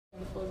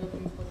for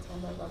looking for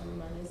Temba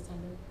Bavuma this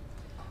time?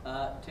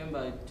 Temba,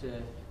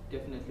 it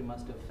definitely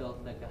must have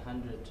felt like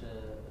 100,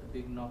 a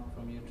big knock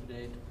from you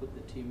today to put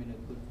the team in a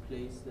good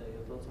place.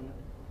 Your thoughts on it?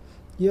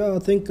 Yeah, I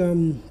think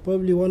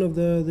probably one of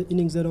the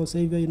innings that I'll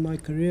savor in my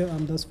career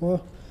thus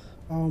far.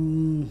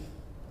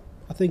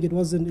 I think it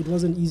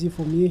wasn't easy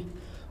for me,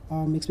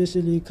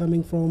 especially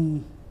coming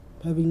from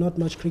having not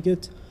much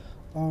cricket.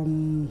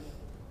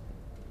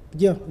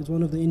 Yeah, it's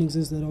one of the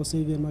innings that I'll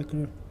savor in my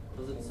career.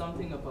 Was it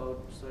something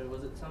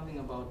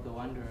about the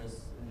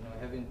Wanderers,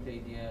 having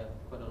played here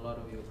quite a lot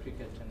of your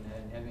cricket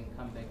and having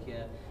come back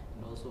here,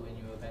 and also when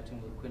you were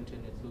batting with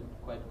Quinton, it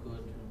looked quite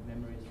good.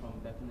 Memories from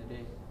back in the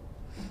day.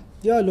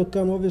 Yeah, look,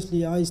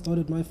 obviously I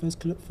started my first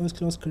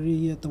class career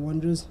here at the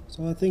Wanderers,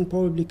 so I think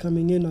probably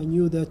coming in, I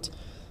knew that,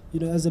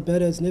 as a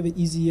batter, it's never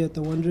easy here at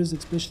the Wanderers,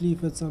 especially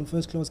if it's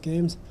first class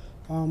games.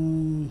 I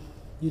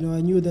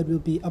knew that we'll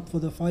be up for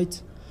the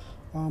fight.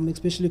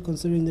 Especially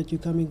considering that you're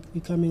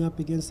coming up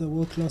against a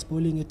world-class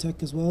bowling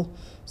attack as well.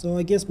 So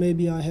I guess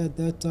maybe I had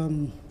that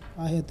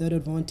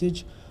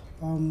advantage.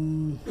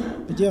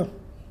 But yeah,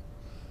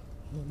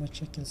 not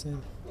much I can say.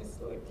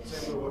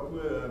 Temba, what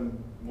were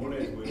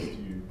Mornay's words to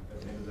you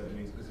at the end of that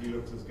innings? Because he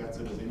looked as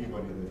gutted as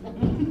anybody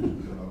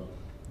that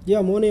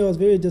Yeah, Mornay was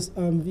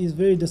he's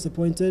very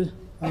disappointed.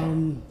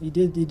 He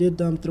did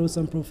throw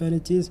some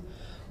profanities.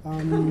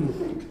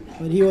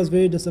 But he was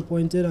very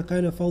disappointed. I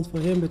kind of felt for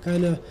him. It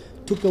kind of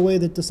took away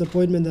the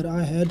disappointment that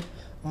I had,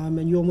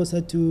 and you almost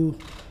had to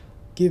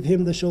give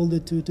him the shoulder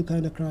to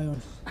kind of cry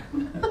on.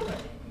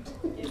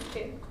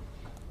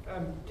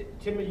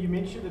 Temba, you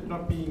mentioned it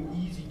not being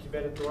easy to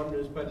bat at the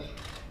Wanderers, but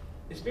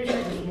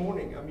especially this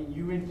morning. I mean,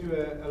 you went through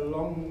a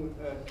long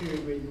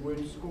period where you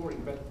weren't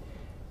scoring, but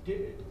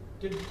did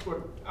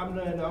what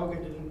Amna and Olga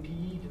did in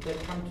PE, did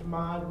that come to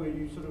mind? Were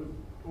you sort of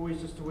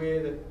always just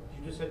aware that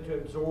you just had to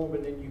absorb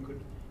and then you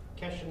could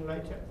cash in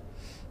later?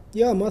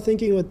 Yeah, my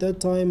thinking at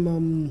that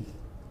time,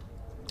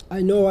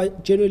 I know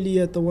generally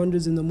at the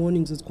Wanderers in the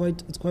mornings it's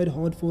quite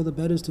hard for the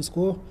batters to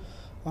score.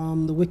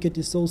 The wicket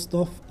is so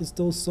soft,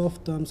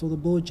 so the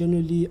ball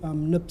generally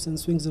nips and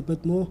swings a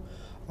bit more.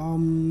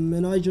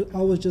 And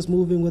I was just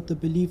moving with the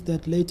belief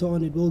that later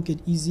on it will get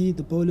easy,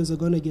 the bowlers are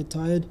going to get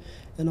tired,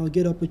 and I'll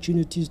get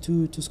opportunities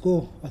to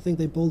score. I think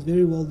they bowled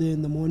very well there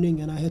in the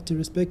morning, and I had to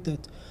respect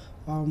that.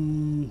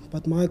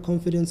 But my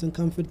confidence and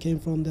comfort came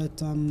from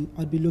that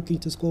I'd be looking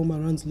to score my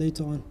runs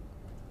later on.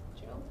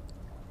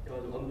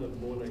 On the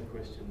Mornay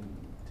question,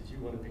 did you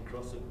want to be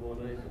cross at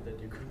Mornay, but that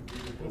you couldn't be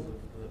because of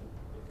the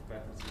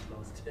fact it was his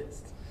last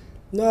test?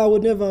 No,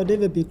 I'd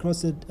never be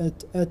cross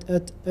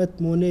at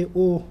Mornay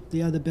or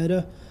the other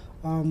batter.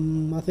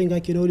 I think I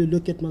can only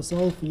look at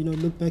myself,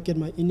 look back at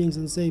my innings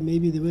and say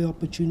maybe there were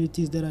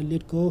opportunities that I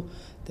let go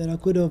that I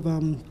could have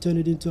turned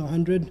it into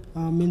 100.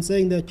 In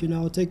saying that,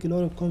 I'll take a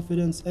lot of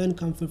confidence and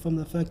comfort from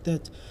the fact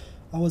that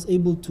I was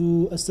able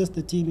to assist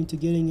the team into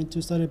getting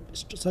into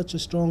such a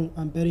strong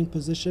batting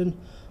position,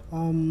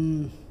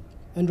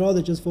 and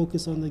rather just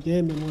focus on the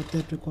game and what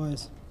that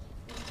requires.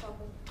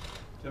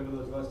 Temba,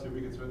 those last 2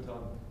 wickets went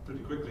on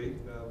pretty quickly.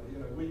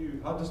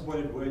 How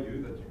disappointed were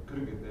you that you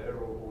couldn't get there,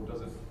 or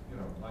does it,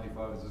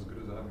 95 is as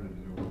good as 100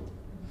 in your book?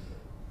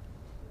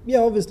 Yeah,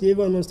 obviously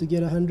everyone wants to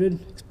get 100,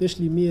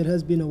 especially me. It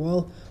has been a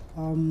while.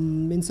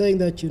 In saying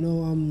that,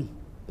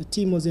 the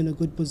team was in a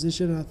good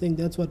position. I think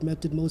that's what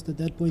mattered most at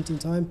that point in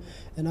time,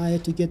 and I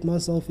had to get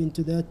myself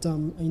into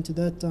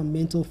that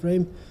mental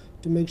frame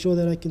to make sure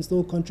that I can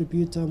still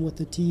contribute with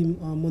the team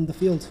on the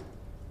field.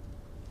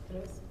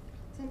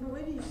 Temba,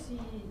 where do you see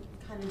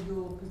kind of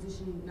your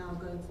position now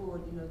going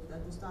forward?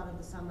 At the start of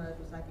the summer, it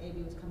was like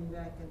AB was coming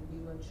back and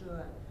we weren't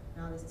sure.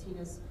 Now there's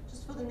Tinas.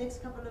 Just for the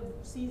next couple of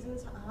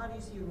seasons, how do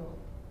you see your role?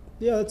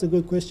 Yeah, that's a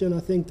good question.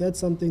 I think that's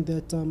something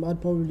that I'd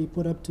probably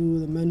put up to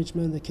the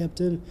management, the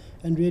captain,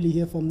 and really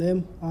hear from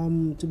them.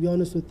 To be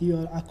honest with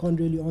you, I can't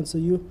really answer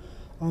you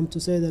to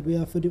say that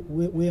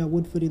where I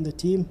would fit in the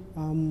team.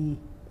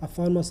 I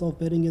found myself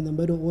batting in the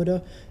middle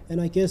order, and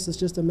I guess it's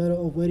just a matter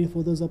of waiting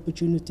for those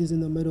opportunities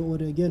in the middle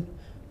order again.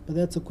 But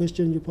that's a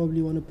question you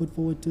probably want to put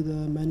forward to the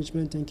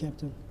management and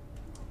captain.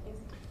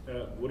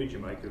 What did you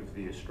make of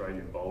the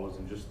Australian bowlers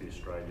and just the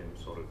Australian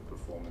sort of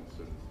performance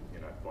and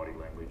body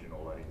language and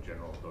all that in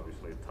general? It's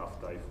obviously a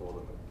tough day for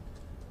them.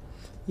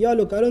 Yeah,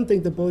 look, I don't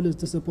think the bowlers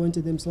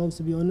disappointed themselves,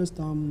 to be honest.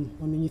 I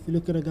mean, if you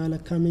look at a guy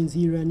like Cummins,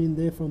 he ran in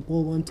there from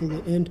ball one till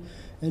the end,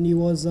 and he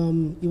was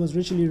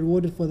richly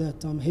rewarded for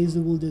that.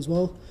 Hazelwood as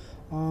well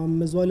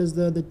as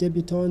the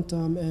debutant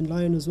and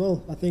Lyon as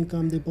well. I think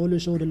the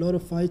bowlers showed a lot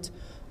of fight,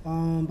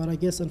 but I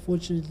guess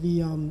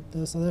unfortunately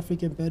the South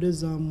African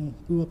batters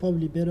we were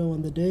probably better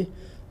on the day.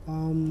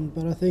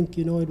 But I think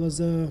it was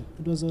an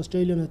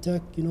Australian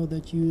attack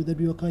that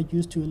we were quite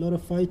used to, a lot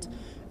of fight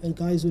and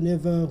guys who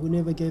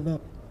never gave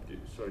up.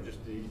 So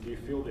just do you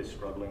feel they're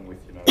struggling with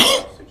the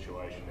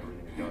situation,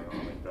 everything going on?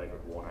 I mean,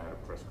 David Warner had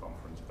a press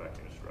conference back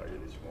in Australia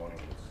this morning.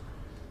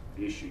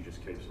 The issue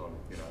just keeps on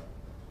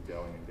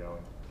going and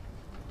going.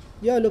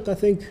 Yeah, look, I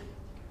think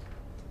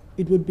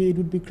it would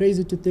be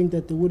crazy to think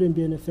that there wouldn't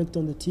be an effect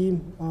on the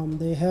team.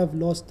 They have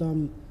lost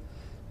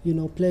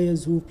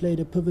players who've played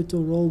a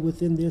pivotal role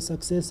within their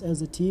success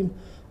as a team.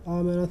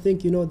 And I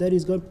think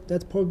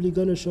that's probably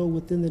going to show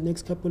within the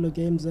next couple of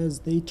games as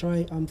they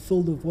try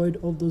fill the void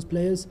of those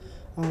players.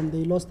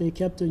 They lost their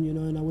captain,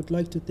 and I would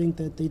like to think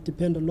that they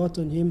depend a lot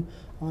on him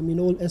in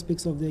all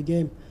aspects of their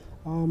game.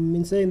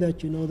 In saying that,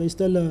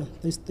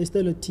 they're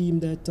still a team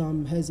that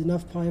has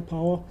enough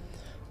firepower,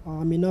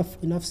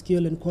 enough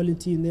skill and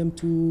quality in them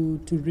to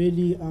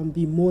really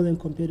be more than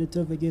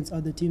competitive against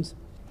other teams.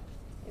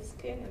 It's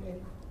Ken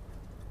again.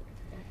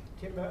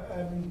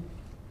 Temba,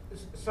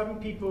 some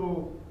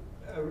people,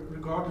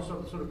 regardless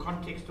of the sort of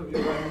context of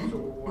your runs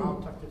or how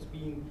tough it's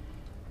been,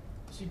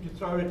 seem to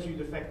throw at you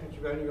the fact that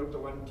you've only got the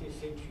one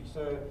Test century.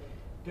 So,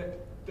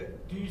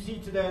 do you see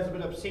today as a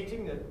bit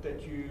upsetting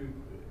that you,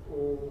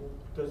 or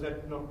does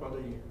that not bother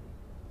you?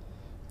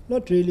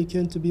 Not really,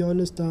 Ken, to be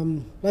honest.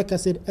 Like I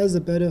said, as a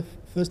batter,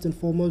 first and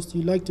foremost,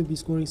 you like to be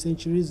scoring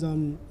centuries.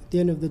 At the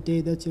end of the day,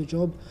 that's your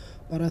job.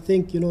 But I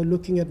think,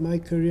 looking at my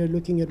career,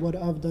 looking at what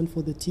I've done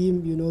for the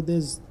team,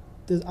 there's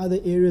other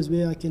areas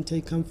where I can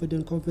take comfort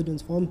and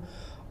confidence from.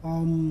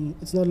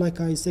 It's not like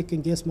I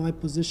second guess my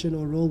position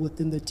or role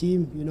within the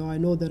team. I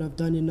know that I've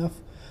done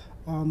enough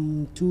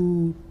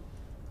to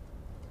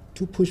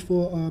push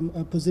for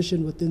a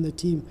position within the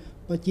team.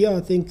 But yeah, I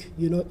think,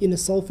 in a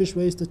selfish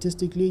way,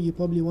 statistically, you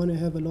probably want to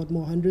have a lot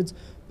more hundreds,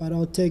 but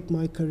I'll take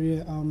my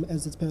career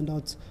as it's panned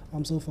out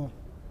so far.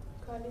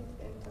 Khalid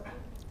and Tawfiq.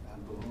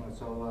 Bavuma,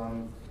 so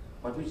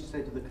what would you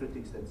say to the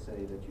critics that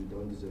say that you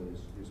don't deserve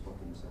your spot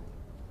in the side?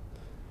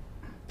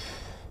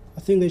 I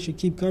think they should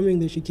keep coming,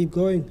 they should keep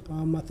going.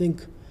 I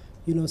think,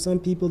 some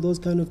people, those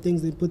kind of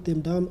things, they put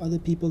them down. Other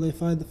people, they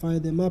fire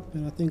them up,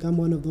 and I think I'm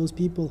one of those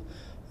people.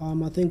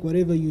 I think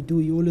whatever you do,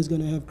 you're always going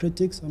to have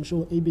critics. I'm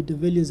sure AB de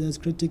Villiers has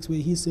critics where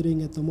he's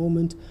sitting at the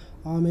moment.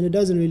 And it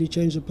doesn't really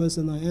change the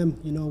person I am.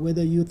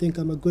 Whether you think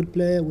I'm a good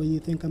player, whether you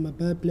think I'm a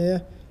bad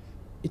player,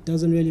 it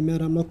doesn't really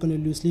matter. I'm not going to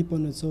lose sleep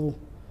on it. So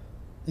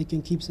they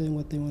can keep saying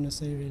what they want to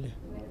say, really.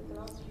 The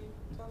last few,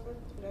 Tawfiq,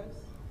 Firoz,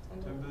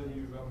 and Temba,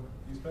 you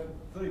spent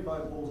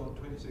 35 balls on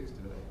 26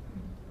 today.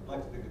 I'd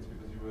like to think it's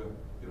because you were,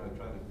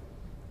 trying to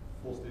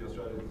force the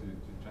Australians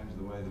to change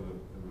the way they were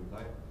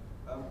playing.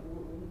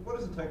 What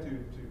does it take to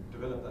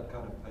develop that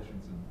kind of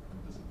patience and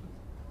discipline?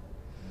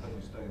 How do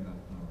you stay in that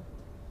mode?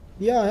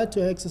 Yeah, I had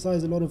to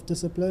exercise a lot of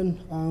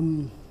discipline.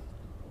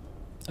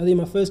 I think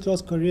my first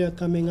class career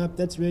coming up,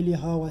 that's really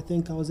how I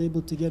think I was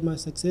able to get my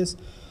success,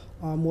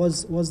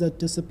 was that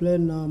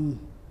discipline,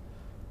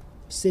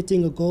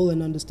 setting a goal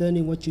and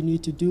understanding what you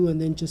need to do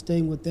and then just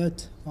staying with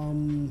that.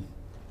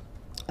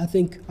 I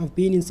think I've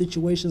been in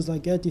situations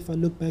like that. If I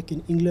look back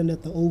in England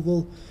at the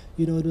Oval,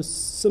 it was a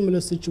similar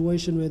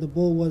situation where the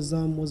ball was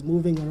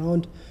moving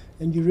around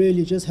and you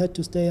really just had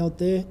to stay out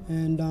there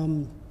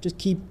and just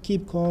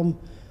keep calm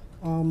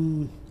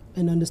and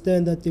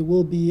understand that there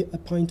will be a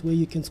point where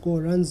you can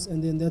score runs,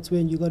 and then that's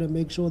when you got to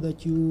make sure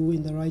that you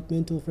in the right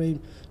mental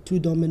frame to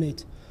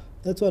dominate.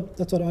 That's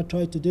what I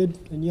tried to do,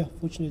 and yeah,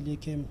 fortunately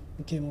it came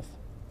off.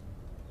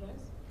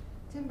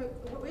 Temba,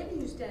 where do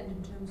you stand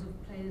in terms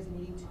of players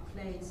needing to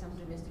play some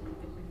domestic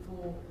cricket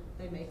before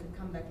they make a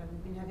comeback? Like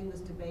we've been having this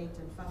debate,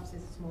 and Faf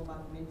says it's more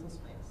about mental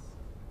space.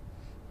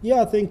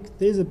 Yeah, I think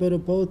there's a bit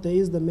of both. There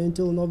is the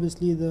mental and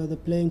obviously the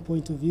playing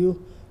point of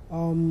view.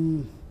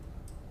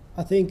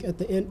 I think at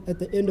the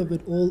end of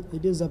it all,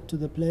 it is up to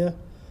the player.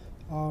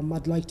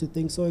 I'd like to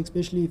think so,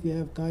 especially if you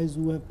have guys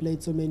who have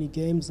played so many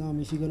games.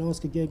 If you're going to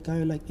ask a guy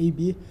like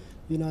AB,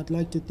 I'd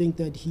like to think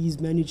that he's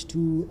managed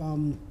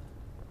to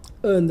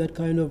earn that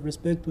kind of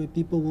respect where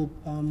people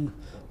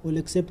will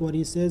accept what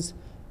he says.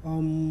 Yeah.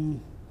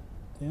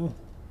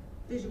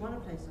 Did you want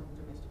to play some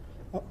domestic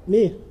cricket?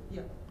 Me?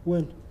 Yeah.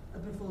 When?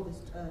 Before this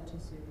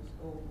Test series,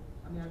 or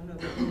I don't know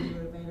if you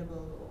were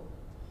available or.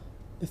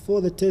 Before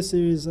the Test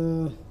series,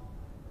 I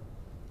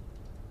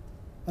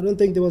don't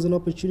think there was an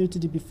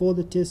opportunity before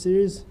the Test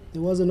series.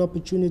 There was an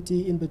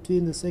opportunity in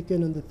between the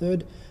second and the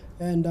third.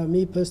 And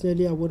me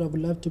personally, I would have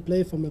loved to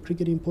play from a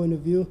cricketing point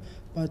of view,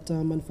 but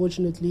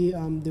unfortunately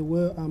there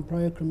were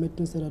prior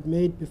commitments that I'd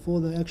made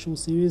before the actual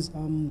series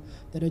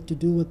that had to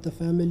do with the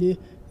family,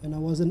 and I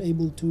wasn't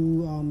able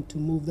to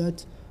move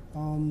that.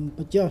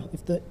 But yeah,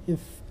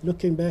 if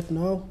looking back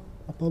now,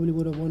 I probably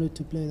would have wanted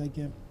to play that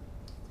game.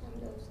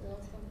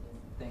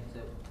 Thanks.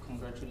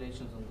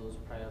 Congratulations on those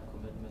prior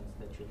commitments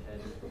that you had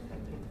with your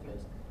family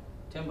first.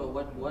 Temba,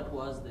 what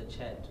was the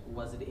chat?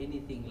 Was it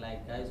anything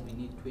like, guys, we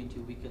need 20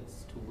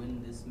 wickets to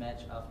win this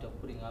match after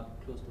putting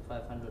up close to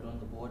 500 on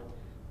the board?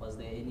 Was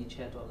there any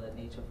chat of that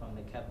nature from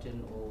the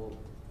captain or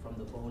from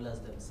the bowlers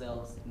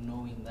themselves,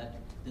 knowing that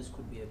this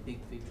could be a big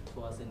victory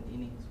for us, an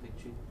innings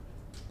victory?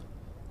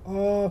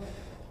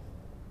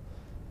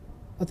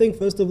 I think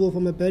first of all,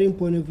 from a batting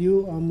point of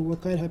view, we're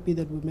quite happy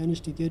that we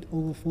managed to get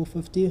over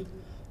 450.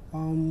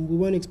 We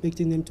weren't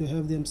expecting them to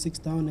have them 6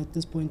 down at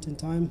this point in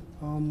time,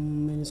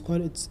 and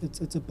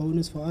it's a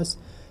bonus for us.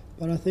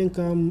 But I think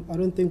I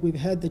don't think we've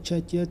had the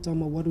chat yet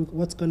on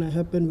what's going to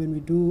happen when we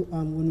do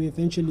when we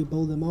eventually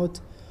bowl them out.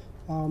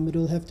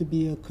 It'll have to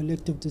be a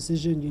collective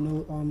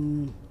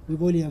decision.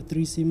 we've only have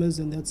 3 seamers,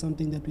 and that's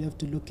something that we have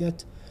to look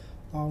at.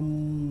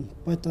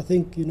 But I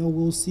think, you know,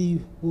 we'll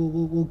see.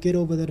 We'll get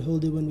over that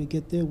hurdle when we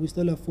get there. We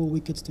still have 4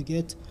 wickets to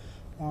get.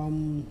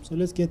 So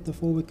let's get the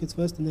 4 wickets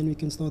first, and then we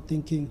can start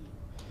thinking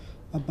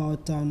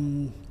about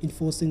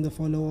enforcing the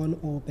follow-on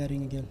or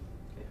batting again.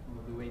 Okay,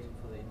 we'll be waiting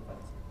for the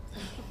invites.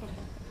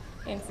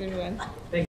 Thanks, everyone.